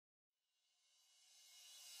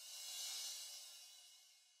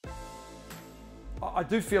I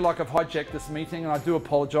do feel like I've hijacked this meeting, and I do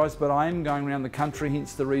apologise, but I am going around the country,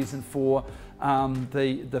 hence the reason for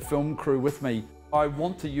the film crew with me. I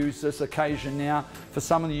want to use this occasion now, for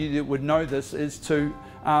some of you that would know this, is to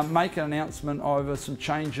make an announcement over some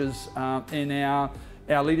changes in our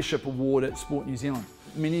Leadership Award at Sport New Zealand.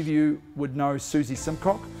 Many of you would know Susie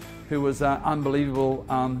Simcock, who was an unbelievable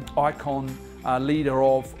icon leader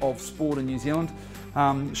of sport in New Zealand.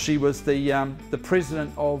 She was the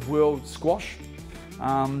president of World Squash,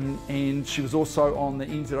 and she was also on the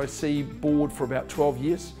NZOC board for about 12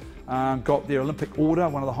 years. Got their Olympic Order,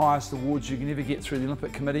 one of the highest awards you can ever get through the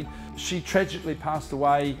Olympic Committee. She tragically passed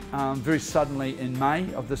away very suddenly in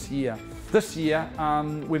May of this year. This year,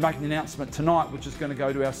 we're making an announcement tonight, which is going to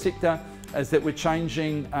go to our sector, is that we're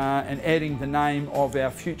changing and adding the name of our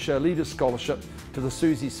Future Leaders Scholarship to the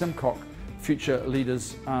Susie Simcock Future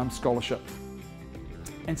Leaders Scholarship.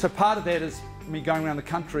 And so part of that is me going around the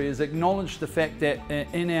country is acknowledge the fact that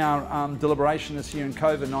in our deliberation this year in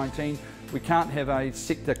COVID-19, we can't have a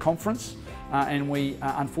sector conference and we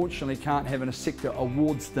unfortunately can't have a sector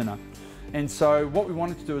awards dinner. And so what we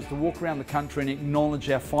wanted to do is to walk around the country and acknowledge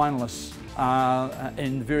our finalists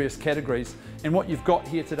in various categories. And what you've got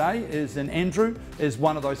here today is, and Andrew is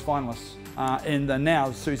one of those finalists in the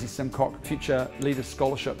now Susie Simcock Future Leaders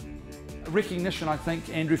Scholarship. Recognition, I think,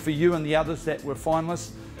 Andrew, for you and the others that were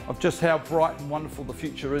finalists, of just how bright and wonderful the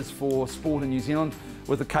future is for sport in New Zealand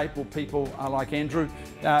with the capable people like Andrew.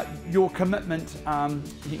 Your commitment,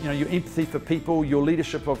 your empathy for people, your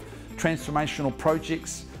leadership of transformational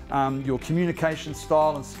projects, your communication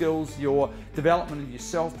style and skills, your development of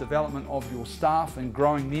yourself, development of your staff and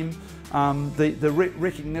growing them, the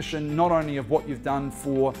recognition not only of what you've done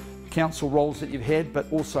for council roles that you've had, but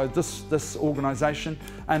also this organisation,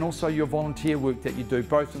 and also your volunteer work that you do,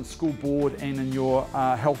 both in school board and in your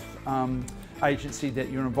health agency that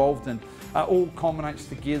you're involved in, all culminates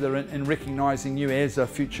together in recognising you as a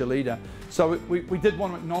future leader. So we did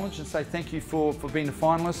want to acknowledge and say thank you for being a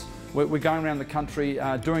finalist. We're going around the country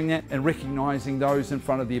doing that and recognising those in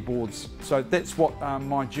front of their boards. So that's what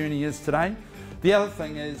my journey is today. The other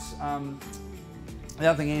thing is,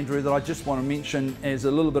 Andrew, that I just want to mention as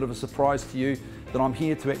a little bit of a surprise to you, that I'm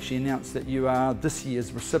here to actually announce that you are this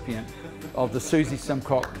year's recipient of the Susie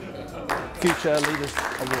Simcock Future Leaders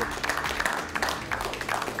Award.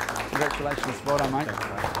 Congratulations, well done, mate.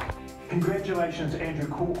 Congratulations, Andrew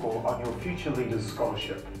Corkill, on your Future Leaders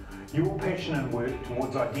Scholarship. Your passion and work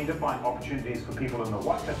towards identifying opportunities for people in the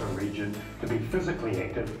Waikato region to be physically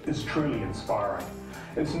active is truly inspiring.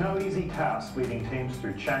 It's no easy task leading teams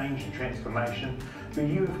through change and transformation, but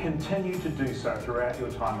you have continued to do so throughout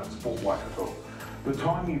your time at Sport Waikato. The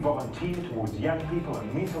time you volunteer towards young people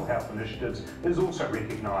and mental health initiatives is also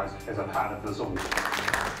recognised as a part of this award.